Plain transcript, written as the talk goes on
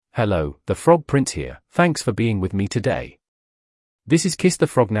Hello, the Frog Prince here. Thanks for being with me today. This is Kiss the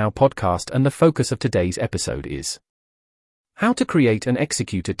Frog Now podcast, and the focus of today's episode is how to create and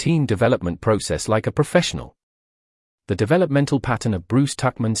execute a team development process like a professional. The developmental pattern of Bruce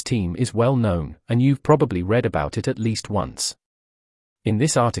Tuckman's team is well known, and you've probably read about it at least once. In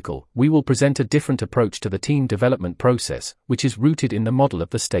this article, we will present a different approach to the team development process, which is rooted in the model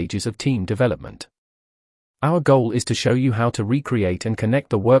of the stages of team development. Our goal is to show you how to recreate and connect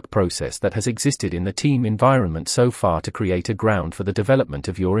the work process that has existed in the team environment so far to create a ground for the development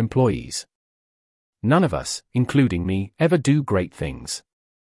of your employees. None of us, including me, ever do great things.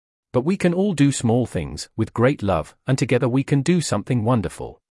 But we can all do small things, with great love, and together we can do something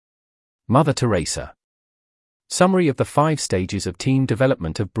wonderful. Mother Teresa. Summary of the 5 stages of team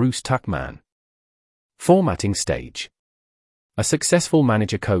development of Bruce Tuckman. Formatting stage. A successful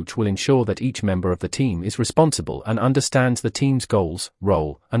manager-coach will ensure that each member of the team is responsible and understands the team's goals,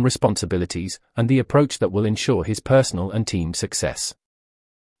 role, and responsibilities, and the approach that will ensure his personal and team success.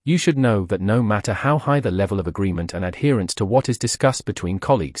 You should know that no matter how high the level of agreement and adherence to what is discussed between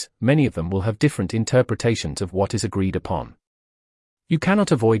colleagues, many of them will have different interpretations of what is agreed upon. You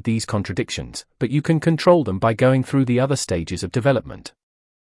cannot avoid these contradictions, but you can control them by going through the other stages of development.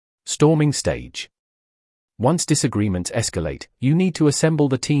 Storming stage. Once disagreements escalate, you need to assemble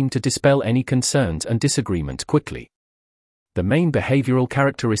the team to dispel any concerns and disagreements quickly. The main behavioral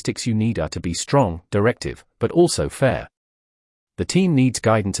characteristics you need are to be strong, directive, but also fair. The team needs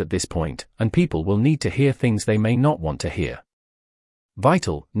guidance at this point, and people will need to hear things they may not want to hear.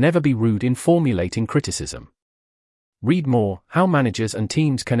 Vital, never be rude in formulating criticism. Read more, How Managers and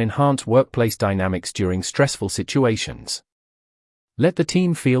Teams Can Enhance Workplace Dynamics During Stressful Situations. Let the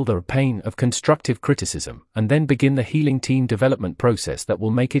team feel the pain of constructive criticism, and then begin the healing team development process that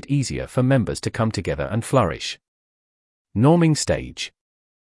will make it easier for members to come together and flourish. Norming stage.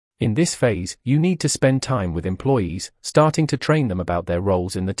 In this phase, you need to spend time with employees, starting to train them about their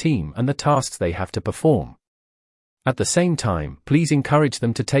roles in the team and the tasks they have to perform. At the same time, please encourage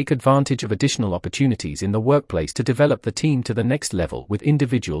them to take advantage of additional opportunities in the workplace to develop the team to the next level with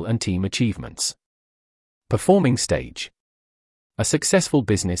individual and team achievements. Performing stage. A successful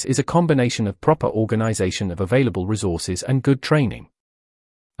business is a combination of proper organization of available resources and good training.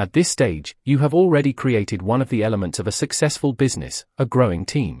 At this stage, you have already created one of the elements of a successful business, a growing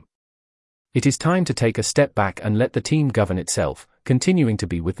team. It is time to take a step back and let the team govern itself, continuing to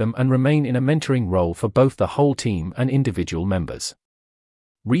be with them and remain in a mentoring role for both the whole team and individual members.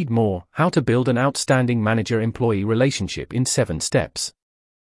 Read more, How to Build an Outstanding Manager-Employee Relationship in 7 Steps.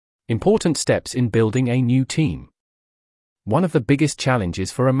 Important steps in building a new team. One of the biggest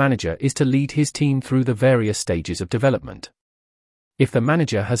challenges for a manager is to lead his team through the various stages of development. If the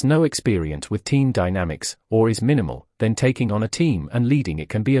manager has no experience with team dynamics, or is minimal, then taking on a team and leading it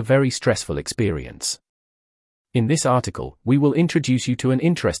can be a very stressful experience. In this article, we will introduce you to an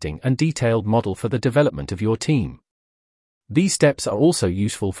interesting and detailed model for the development of your team. These steps are also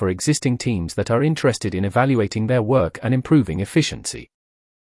useful for existing teams that are interested in evaluating their work and improving efficiency.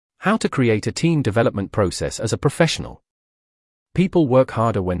 How to create a team development process as a professional. People work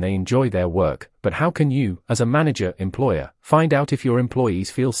harder when they enjoy their work, but how can you, as a manager-employer, find out if your employees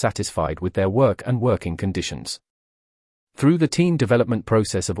feel satisfied with their work and working conditions? Through the team development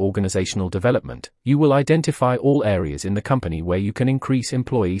process of organizational development, you will identify all areas in the company where you can increase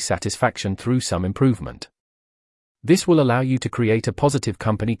employee satisfaction through some improvement. This will allow you to create a positive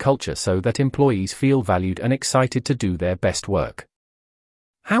company culture so that employees feel valued and excited to do their best work.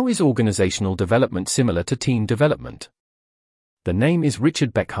 How is organizational development similar to team development? The name is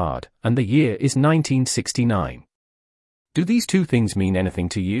Richard Beckhardt, and the year is 1969. Do these two things mean anything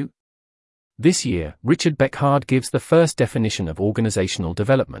to you? This year, Richard Beckhardt gives the first definition of organizational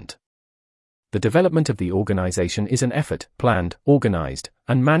development. The development of the organization is an effort, planned, organized,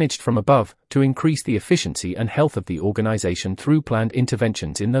 and managed from above, to increase the efficiency and health of the organization through planned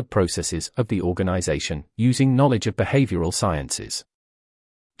interventions in the processes of the organization, using knowledge of behavioral sciences.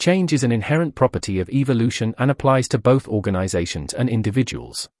 Change is an inherent property of evolution and applies to both organizations and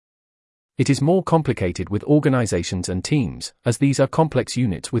individuals. It is more complicated with organizations and teams, as these are complex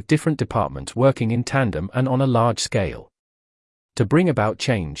units with different departments working in tandem and on a large scale. To bring about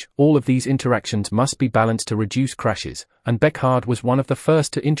change, all of these interactions must be balanced to reduce crashes, and Beckhardt was one of the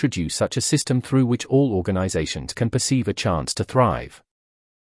first to introduce such a system through which all organizations can perceive a chance to thrive.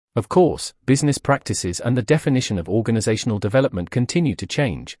 Of course, business practices and the definition of organizational development continue to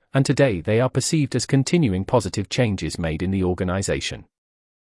change, and today they are perceived as continuing positive changes made in the organization.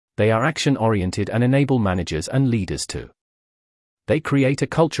 They are action-oriented and enable managers and leaders to. They create a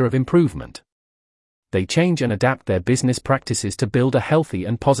culture of improvement. They change and adapt their business practices to build a healthy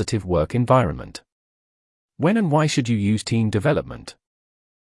and positive work environment. When and why should you use team development?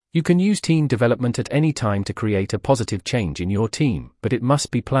 You can use team development at any time to create a positive change in your team, but it must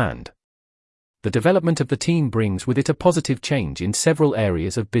be planned. The development of the team brings with it a positive change in several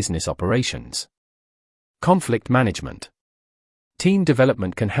areas of business operations. Conflict management. Team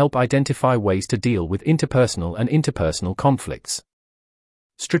development can help identify ways to deal with interpersonal and interpersonal conflicts.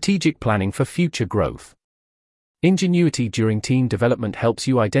 Strategic planning for future growth. Ingenuity during team development helps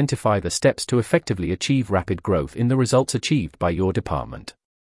you identify the steps to effectively achieve rapid growth in the results achieved by your department.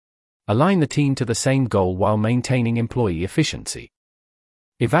 Align the team to the same goal while maintaining employee efficiency.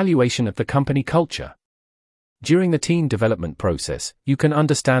 Evaluation of the company culture. During the team development process, you can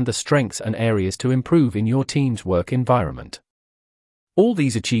understand the strengths and areas to improve in your team's work environment. All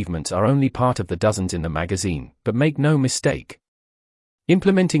these achievements are only part of the dozens in the magazine, but make no mistake,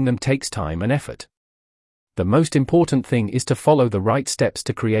 implementing them takes time and effort. The most important thing is to follow the right steps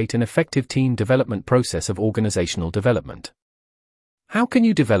to create an effective team development process of organizational development. How can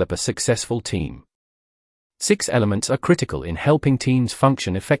you develop a successful team? 6 elements are critical in helping teams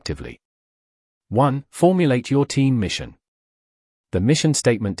function effectively. 1. Formulate your team mission. The mission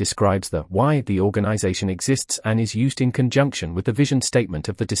statement describes the why the organization exists and is used in conjunction with the vision statement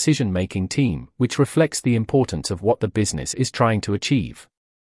of the decision-making team, which reflects the importance of what the business is trying to achieve.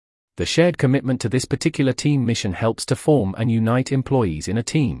 The shared commitment to this particular team mission helps to form and unite employees in a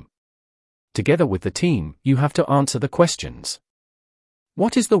team. Together with the team, you have to answer the questions.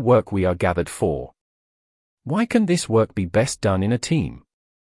 What is the work we are gathered for? Why can this work be best done in a team?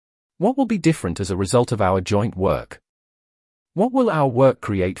 What will be different as a result of our joint work? What will our work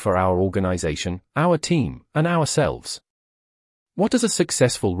create for our organization, our team, and ourselves? What does a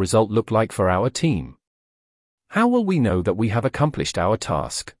successful result look like for our team? How will we know that we have accomplished our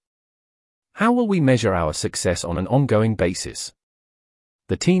task? How will we measure our success on an ongoing basis?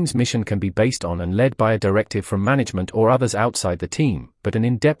 The team's mission can be based on and led by a directive from management or others outside the team, but an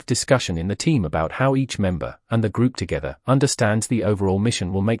in-depth discussion in the team about how each member, and the group together, understands the overall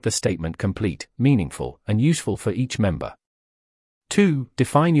mission will make the statement complete, meaningful, and useful for each member. 2.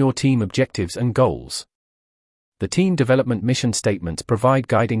 Define your team objectives and goals. The team development mission statements provide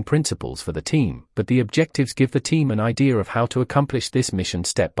guiding principles for the team, but the objectives give the team an idea of how to accomplish this mission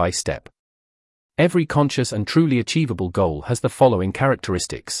step by step. Every conscious and truly achievable goal has the following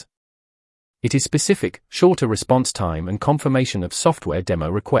characteristics. It is specific, shorter response time and confirmation of software demo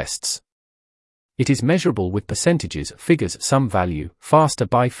requests. It is measurable with percentages, figures, some value, faster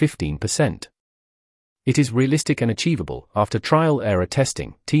by 15%. It is realistic and achievable. After trial-error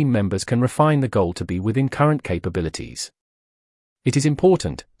testing, team members can refine the goal to be within current capabilities. It is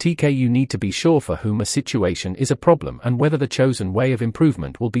important, you need to be sure for whom a situation is a problem and whether the chosen way of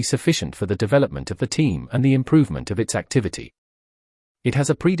improvement will be sufficient for the development of the team and the improvement of its activity. It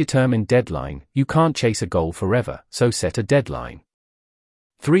has a predetermined deadline. You can't chase a goal forever, so set a deadline.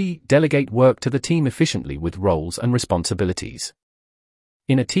 3. Delegate work to the team efficiently with roles and responsibilities.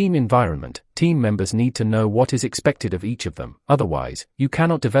 In a team environment, team members need to know what is expected of each of them, otherwise, you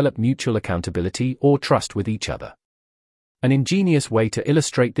cannot develop mutual accountability or trust with each other. An ingenious way to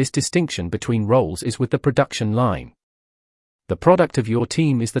illustrate this distinction between roles is with the production line. The product of your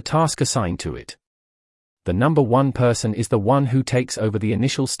team is the task assigned to it. The number 1 person is the one who takes over the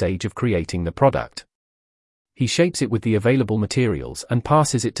initial stage of creating the product. He shapes it with the available materials and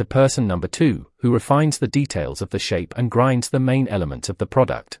passes it to person number 2, who refines the details of the shape and grinds the main elements of the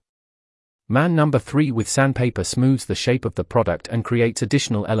product. Man number 3 with sandpaper smooths the shape of the product and creates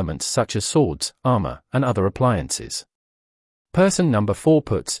additional elements such as swords, armor, and other appliances. Person number 4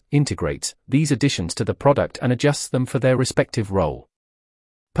 integrates these additions to the product and adjusts them for their respective role.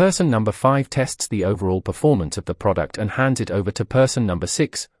 Person number 5 tests the overall performance of the product and hands it over to person number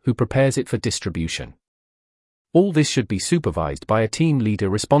 6, who prepares it for distribution. All this should be supervised by a team leader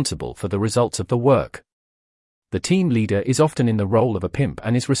responsible for the results of the work. The team leader is often in the role of a pimp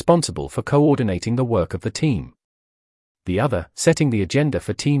and is responsible for coordinating the work of the team. The other, setting the agenda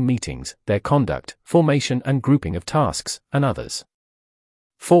for team meetings, their conduct, formation and grouping of tasks, and others.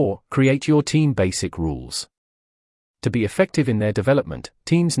 4. Create your team basic rules. To be effective in their development,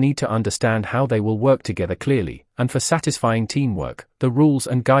 teams need to understand how they will work together clearly, and for satisfying teamwork, the rules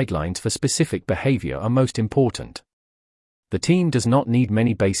and guidelines for specific behavior are most important. The team does not need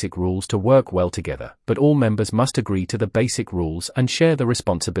many basic rules to work well together, but all members must agree to the basic rules and share the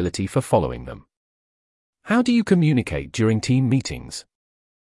responsibility for following them. How do you communicate during team meetings?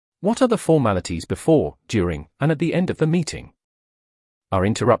 What are the formalities before, during, and at the end of the meeting? Are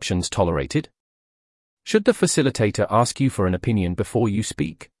interruptions tolerated? Should the facilitator ask you for an opinion before you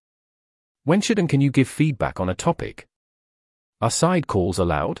speak? When should and can you give feedback on a topic? Are side calls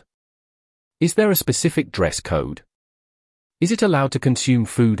allowed? Is there a specific dress code? Is it allowed to consume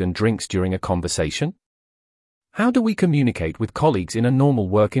food and drinks during a conversation? How do we communicate with colleagues in a normal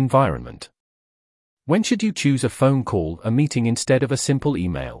work environment? When should you choose a phone call, a meeting instead of a simple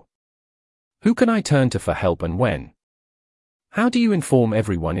email? Who can I turn to for help and when? How do you inform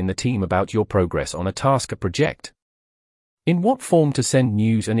everyone in the team about your progress on a task or project? In what form to send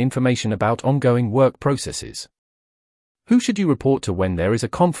news and information about ongoing work processes? Who should you report to when there is a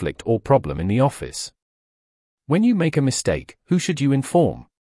conflict or problem in the office? When you make a mistake, who should you inform?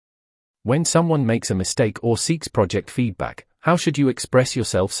 When someone makes a mistake or seeks project feedback, how should you express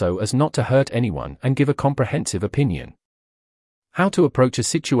yourself so as not to hurt anyone and give a comprehensive opinion? How to approach a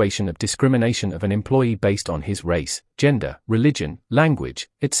situation of discrimination of an employee based on his race, gender, religion, language,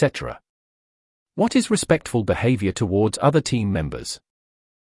 etc. What is respectful behavior towards other team members?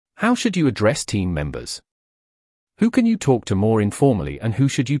 How should you address team members? Who can you talk to more informally and who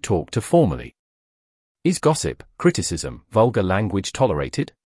should you talk to formally? Is gossip, criticism, vulgar language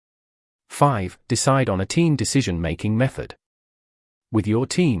tolerated? 5. Decide on a team decision-making method. With your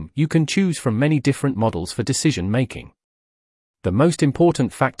team, you can choose from many different models for decision-making. The most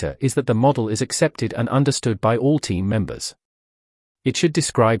important factor is that the model is accepted and understood by all team members. It should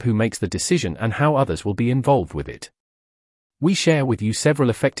describe who makes the decision and how others will be involved with it. We share with you several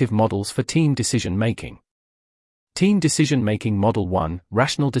effective models for team decision-making. Team Decision-Making Model 1,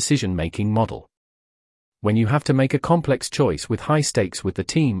 Rational Decision-Making Model. When you have to make a complex choice with high stakes with the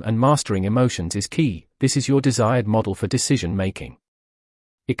team and mastering emotions is key, this is your desired model for decision-making.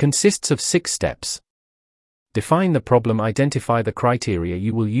 It consists of 6 steps. Define the problem, identify the criteria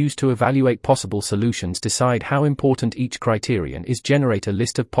you will use to evaluate possible solutions, decide how important each criterion is, generate a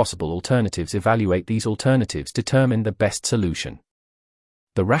list of possible alternatives, evaluate these alternatives, determine the best solution.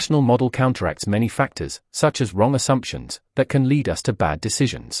 The rational model counteracts many factors, such as wrong assumptions, that can lead us to bad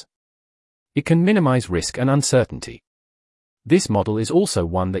decisions. It can minimize risk and uncertainty. This model is also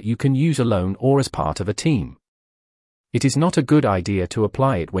one that you can use alone or as part of a team. It is not a good idea to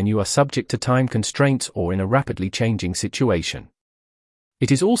apply it when you are subject to time constraints or in a rapidly changing situation. It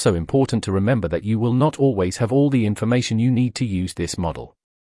is also important to remember that you will not always have all the information you need to use this model.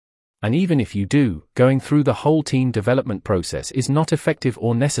 And even if you do, going through the whole team development process is not effective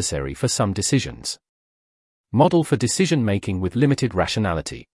or necessary for some decisions. Model for decision-making with limited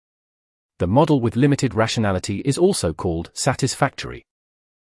rationality. The model with limited rationality is also called satisfactory.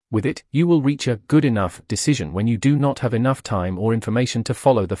 With it, you will reach a good enough decision when you do not have enough time or information to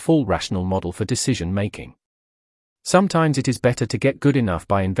follow the full rational model for decision-making. Sometimes it is better to get good enough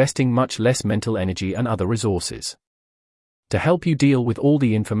by investing much less mental energy and other resources. To help you deal with all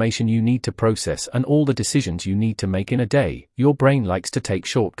the information you need to process and all the decisions you need to make in a day, your brain likes to take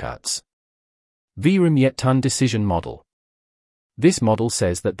shortcuts. Virum-Yet-Tun Decision Model. This model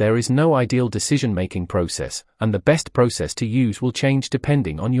says that there is no ideal decision-making process, and the best process to use will change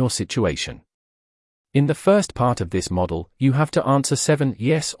depending on your situation. In the first part of this model, you have to answer 7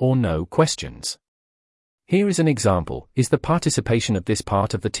 yes or no questions. Here is an example: is the participation of this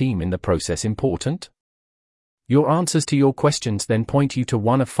part of the team in the process important? Your answers to your questions then point you to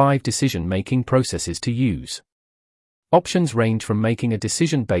one of 5 decision-making processes to use. Options range from making a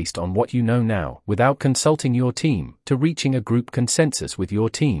decision based on what you know now, without consulting your team, to reaching a group consensus with your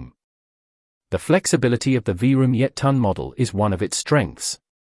team. The flexibility of the Virum-Yet-Tun model is one of its strengths.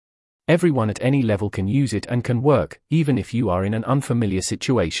 Everyone at any level can use it and can work, even if you are in an unfamiliar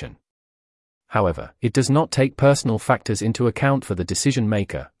situation. However, it does not take personal factors into account for the decision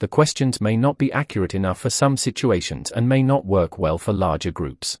maker. The questions may not be accurate enough for some situations and may not work well for larger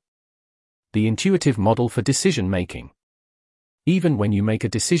groups. The intuitive model for decision making. Even when you make a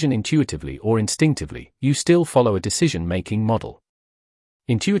decision intuitively or instinctively, you still follow a decision-making model.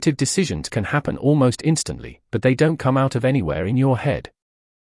 Intuitive decisions can happen almost instantly, but they don't come out of anywhere in your head.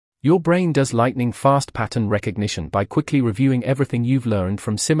 Your brain does lightning-fast pattern recognition by quickly reviewing everything you've learned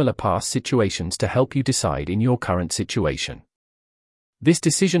from similar past situations to help you decide in your current situation. This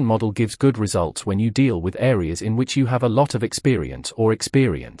decision model gives good results when you deal with areas in which you have a lot of experience or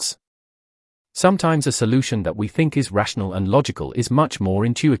experience. Sometimes a solution that we think is rational and logical is much more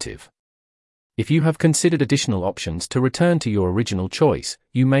intuitive. If you have considered additional options to return to your original choice,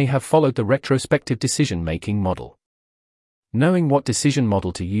 you may have followed the retrospective decision-making model. Knowing what decision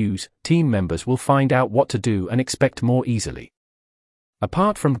model to use, team members will find out what to do and expect more easily.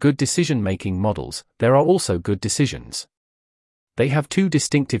 Apart from good decision-making models, there are also good decisions. They have 2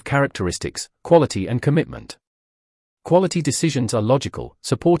 distinctive characteristics: quality and commitment. Quality decisions are logical,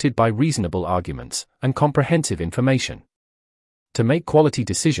 supported by reasonable arguments, and comprehensive information. To make quality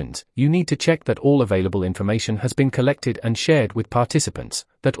decisions, you need to check that all available information has been collected and shared with participants,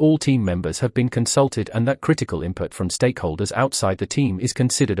 that all team members have been consulted, and that critical input from stakeholders outside the team is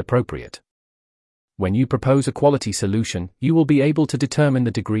considered appropriate. When you propose a quality solution, you will be able to determine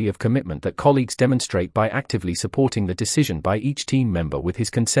the degree of commitment that colleagues demonstrate by actively supporting the decision by each team member with his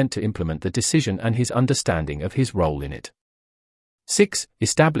consent to implement the decision and his understanding of his role in it. 6.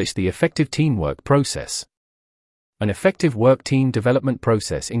 Establish the effective teamwork process. An effective work team development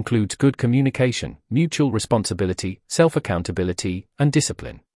process includes good communication, mutual responsibility, self-accountability, and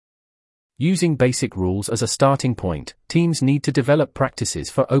discipline. Using basic rules as a starting point, teams need to develop practices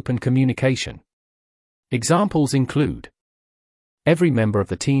for open communication. Examples include: every member of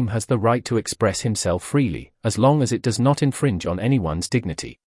the team has the right to express himself freely, as long as it does not infringe on anyone's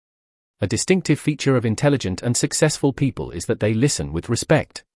dignity. A distinctive feature of intelligent and successful people is that they listen with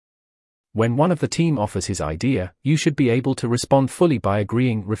respect. When one of the team offers his idea, you should be able to respond fully by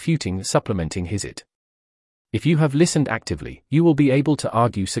agreeing, refuting, supplementing it. If you have listened actively, you will be able to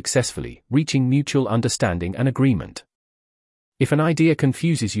argue successfully, reaching mutual understanding and agreement. If an idea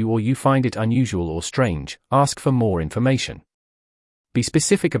confuses you or you find it unusual or strange, ask for more information. Be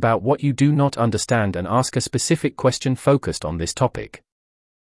specific about what you do not understand and ask a specific question focused on this topic.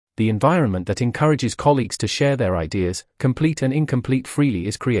 The environment that encourages colleagues to share their ideas, complete and incomplete, freely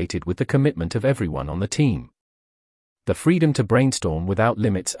is created with the commitment of everyone on the team. The freedom to brainstorm without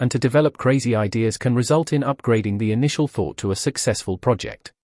limits and to develop crazy ideas can result in upgrading the initial thought to a successful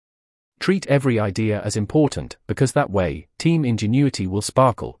project. Treat every idea as important, because that way, team ingenuity will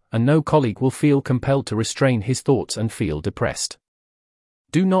sparkle, and no colleague will feel compelled to restrain his thoughts and feel depressed.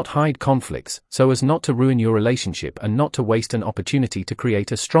 Do not hide conflicts, so as not to ruin your relationship and not to waste an opportunity to create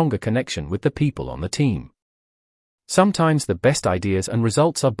a stronger connection with the people on the team. Sometimes the best ideas and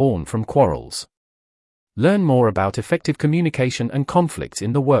results are born from quarrels. Learn more about effective communication and conflicts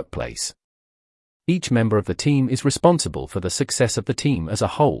in the workplace. Each member of the team is responsible for the success of the team as a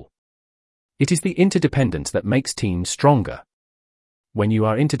whole. It is the interdependence that makes teams stronger. When you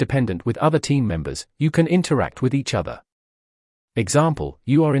are interdependent with other team members, you can interact with each other. Example: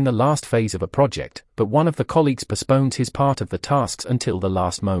 you are in the last phase of a project, but one of the colleagues postpones his part of the tasks until the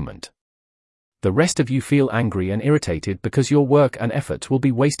last moment. The rest of you feel angry and irritated because your work and efforts will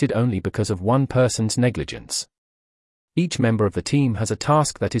be wasted only because of one person's negligence. Each member of the team has a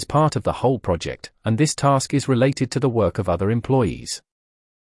task that is part of the whole project, and this task is related to the work of other employees.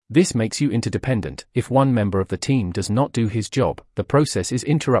 This makes you interdependent. If one member of the team does not do his job, the process is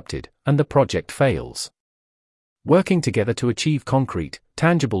interrupted, and the project fails. Working together to achieve concrete,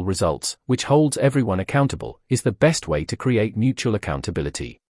 tangible results, which holds everyone accountable, is the best way to create mutual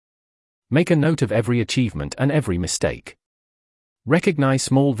accountability. Make a note of every achievement and every mistake. Recognize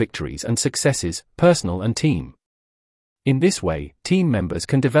small victories and successes, personal and team. In this way, team members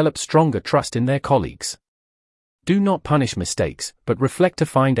can develop stronger trust in their colleagues. Do not punish mistakes, but reflect to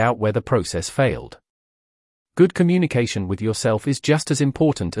find out where the process failed. Good communication with yourself is just as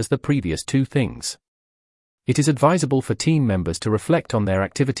important as the previous two things. It is advisable for team members to reflect on their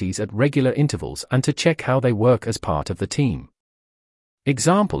activities at regular intervals and to check how they work as part of the team.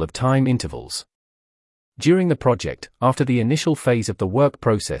 Example of time intervals. During the project, after the initial phase of the work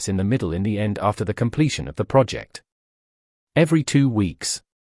process, in the middle, in the end, after the completion of the project. Every 2 weeks.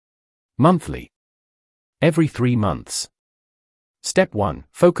 Monthly. Every 3 months. Step 1.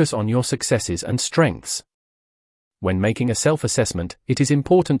 Focus on your successes and strengths. When making a self-assessment, it is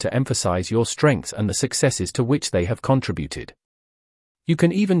important to emphasize your strengths and the successes to which they have contributed. You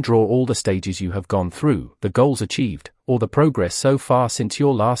can even draw all the stages you have gone through, the goals achieved, or the progress so far since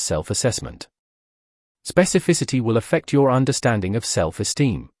your last self-assessment. Specificity will affect your understanding of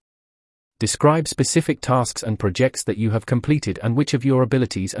self-esteem. Describe specific tasks and projects that you have completed and which of your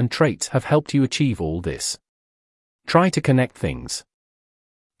abilities and traits have helped you achieve all this. Try to connect things.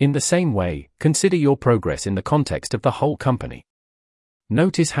 In the same way, consider your progress in the context of the whole company.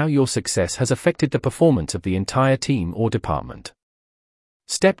 Notice how your success has affected the performance of the entire team or department.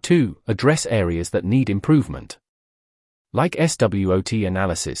 Step 2. Address areas that need improvement. Like SWOT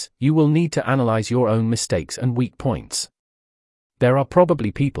analysis, you will need to analyze your own mistakes and weak points. There are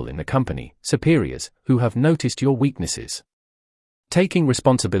probably people in the company, superiors, who have noticed your weaknesses. Taking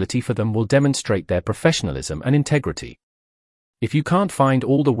responsibility for them will demonstrate their professionalism and integrity. If you can't find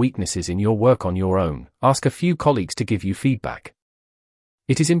all the weaknesses in your work on your own, ask a few colleagues to give you feedback.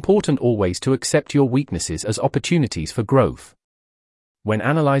 It is important always to accept your weaknesses as opportunities for growth. When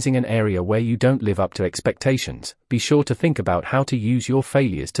analyzing an area where you don't live up to expectations, be sure to think about how to use your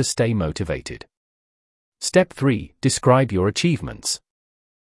failures to stay motivated. Step 3. Describe your achievements.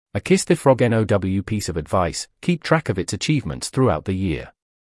 A Kiss the Frog NOW piece of advice: keep track of its achievements throughout the year.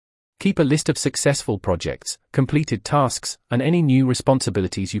 Keep a list of successful projects, completed tasks, and any new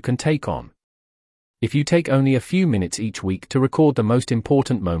responsibilities you can take on. If you take only a few minutes each week to record the most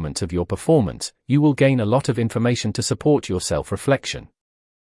important moments of your performance, you will gain a lot of information to support your self-reflection.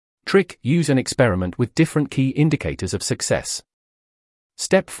 Trick: use and experiment with different key indicators of success.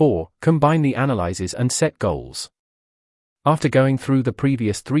 Step 4. Combine the analyses and set goals. After going through the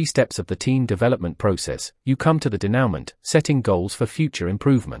previous 3 steps of the team development process, you come to the denouement, setting goals for future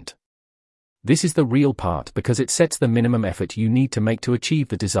improvement. This is the real part because it sets the minimum effort you need to make to achieve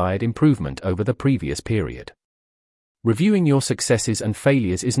the desired improvement over the previous period. Reviewing your successes and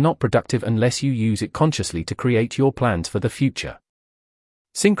failures is not productive unless you use it consciously to create your plans for the future.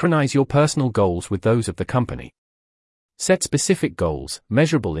 Synchronize your personal goals with those of the company. Set specific goals,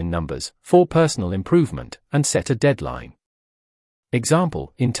 measurable in numbers, for personal improvement, and set a deadline.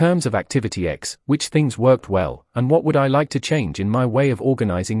 Example: in terms of activity X, which things worked well, and what would I like to change in my way of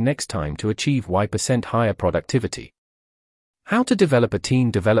organizing next time to achieve Y% higher productivity? How to develop a team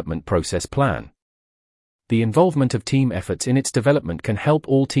development process plan. The involvement of team efforts in its development can help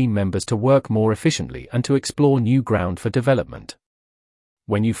all team members to work more efficiently and to explore new ground for development.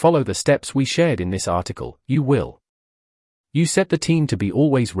 When you follow the steps we shared in this article, you set the team to be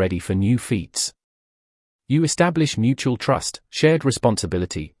always ready for new feats. You establish mutual trust, shared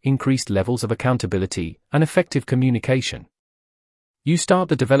responsibility, increased levels of accountability, and effective communication. You start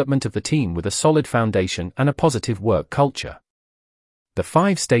the development of the team with a solid foundation and a positive work culture. The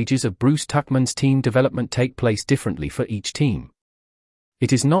 5 stages of Bruce Tuckman's team development take place differently for each team.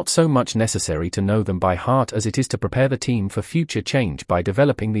 It is not so much necessary to know them by heart as it is to prepare the team for future change by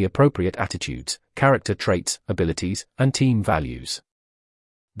developing the appropriate attitudes, character traits, abilities, and team values.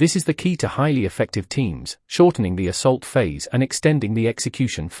 This is the key to highly effective teams, shortening the assault phase and extending the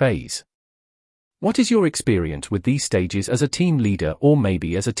execution phase. What is your experience with these stages as a team leader or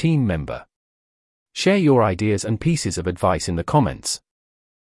maybe as a team member? Share your ideas and pieces of advice in the comments.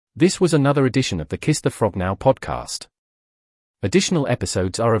 This was another edition of the Kiss the Frog Now podcast. Additional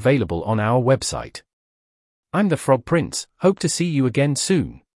episodes are available on our website. I'm the Frog Prince, hope to see you again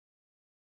soon.